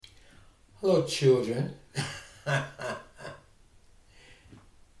Hello, children.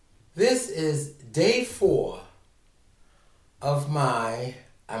 This is day 4 of my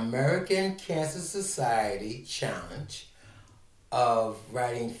American Cancer Society challenge of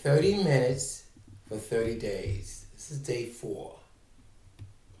writing 30 minutes for 30 days. This is day 4.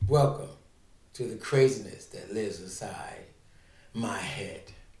 Welcome to the craziness that lives inside my head.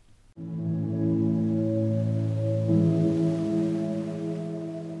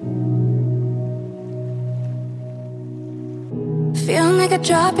 Feeling like a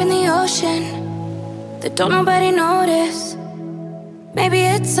drop in the ocean that don't nobody notice. Maybe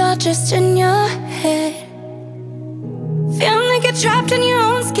it's all just in your head. Feeling like you're trapped in your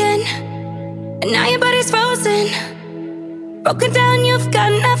own skin, and now your body's frozen. Broken down, you've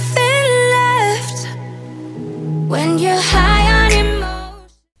got nothing left. When you're high on emotion.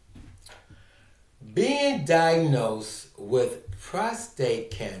 Being diagnosed with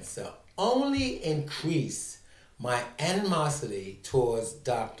prostate cancer only increased my animosity towards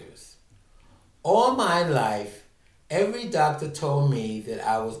doctors. All my life, every doctor told me that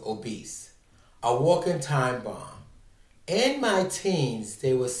I was obese, a walking time bomb. In my teens,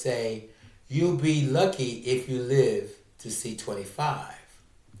 they would say, "You'll be lucky if you live to see 25.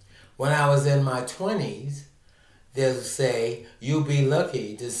 When I was in my 20s, they'll say, "You'll be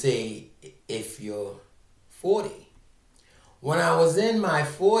lucky to see if you're 40. When I was in my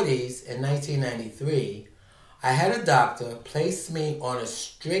 40s in 1993, I had a doctor place me on a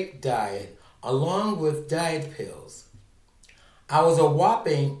strict diet along with diet pills. I was a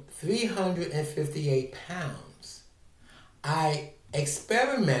whopping 358 pounds. I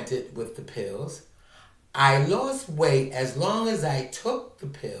experimented with the pills. I lost weight as long as I took the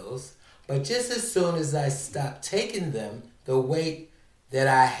pills, but just as soon as I stopped taking them, the weight that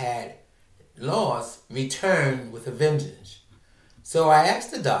I had lost returned with a vengeance. So I asked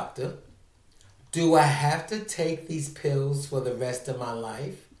the doctor, "Do I have to take these pills for the rest of my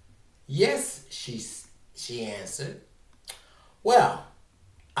life?" "Yes," she answered. "Well,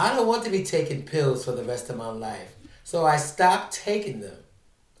 I don't want to be taking pills for the rest of my life, so I stopped taking them."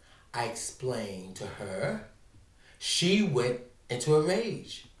 I explained to her. She went into a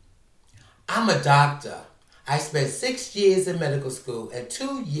rage. "I'm a doctor. I spent 6 years in medical school and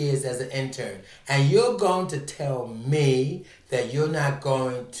 2 years as an intern, and you're going to tell me that you're not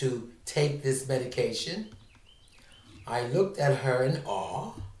going to take this medication?" I looked at her in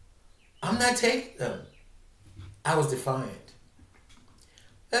awe. "I'm not taking them." I was defiant.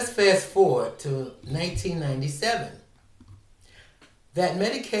 Let's fast forward to 1997. That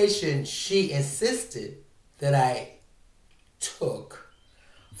medication she insisted that I took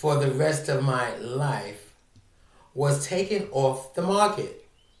for the rest of my life was taken off the market.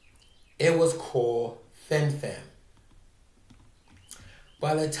 It was called Fen-Phen.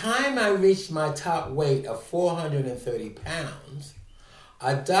 By the time I reached my top weight of 430 pounds,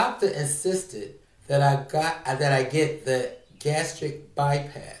 a doctor insisted that I get the gastric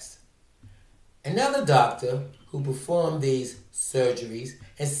bypass. Another doctor who performed these surgeries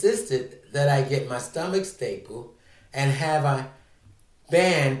insisted that I get my stomach stapled and have a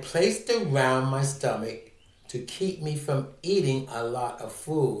band placed around my stomach to keep me from eating a lot of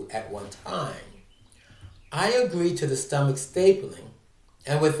food at one time. I agreed to the stomach stapling,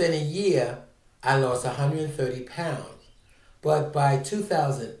 and within a year, I lost 130 pounds. But by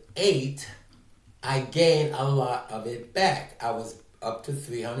 2008, I gained a lot of it back. I was up to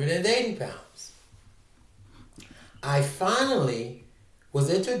 380 pounds. I finally was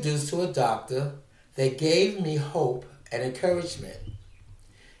introduced to a doctor that gave me hope and encouragement.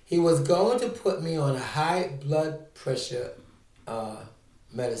 He was going to put me on a high blood pressure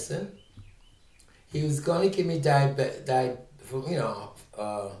medicine. He was going to give me diabetes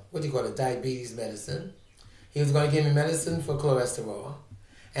medicine. He was going to give me medicine for cholesterol,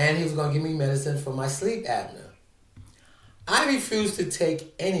 and he was going to give me medicine for my sleep apnea. I refused to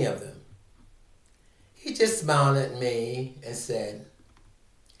take any of them. He just smiled at me and said,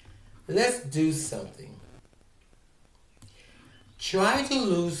 "Let's do something. Try to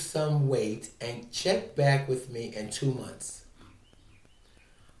lose some weight and check back with me in 2 months."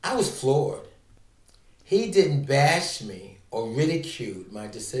 I was floored. He didn't bash me or ridicule my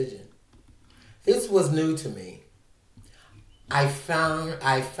decision. This was new to me. I finally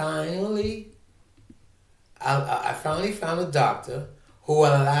found a doctor who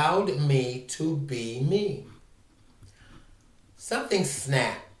allowed me to be me. Something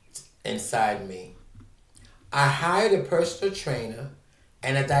snapped inside me. I hired a personal trainer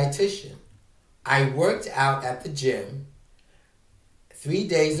and a dietitian. I worked out at the gym 3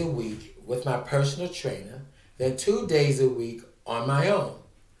 days a week with my personal trainer, then 2 days a week on my own.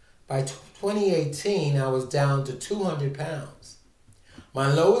 By 2018, I was down to 200 pounds.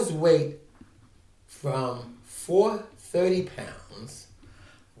 My lowest weight from 430 pounds,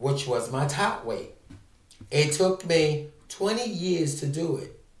 which was my top weight. It took me 20 years to do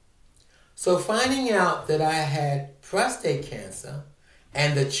it. So finding out that I had prostate cancer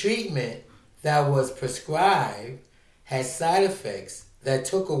and the treatment that was prescribed had side effects that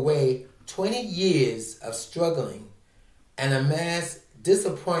took away 20 years of struggling and amassed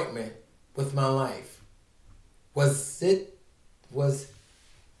disappointment with my life. Was it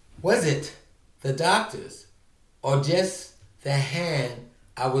the doctors or just the hand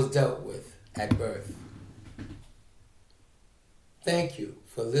I was dealt with at birth? Thank you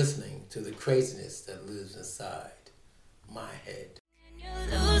for listening to the craziness that lives inside my head.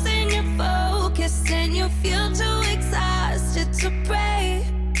 You're losing your focus and you feel too exhausted to pray.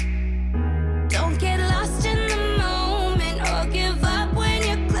 Don't get lost in the moment or give up when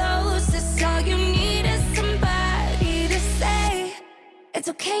you're closest. All you need is somebody to say it's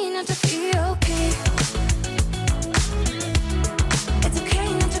okay not to be okay. It's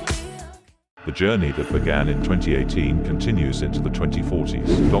okay not to be okay. The journey that began in 2018 continues into the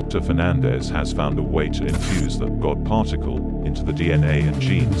 2040s. Dr. Fernandez has found a way to infuse the God particle into the DNA and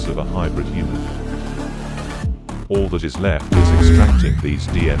genes of a hybrid human. All that is left is extracting these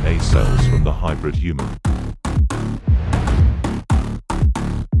DNA cells from the hybrid human.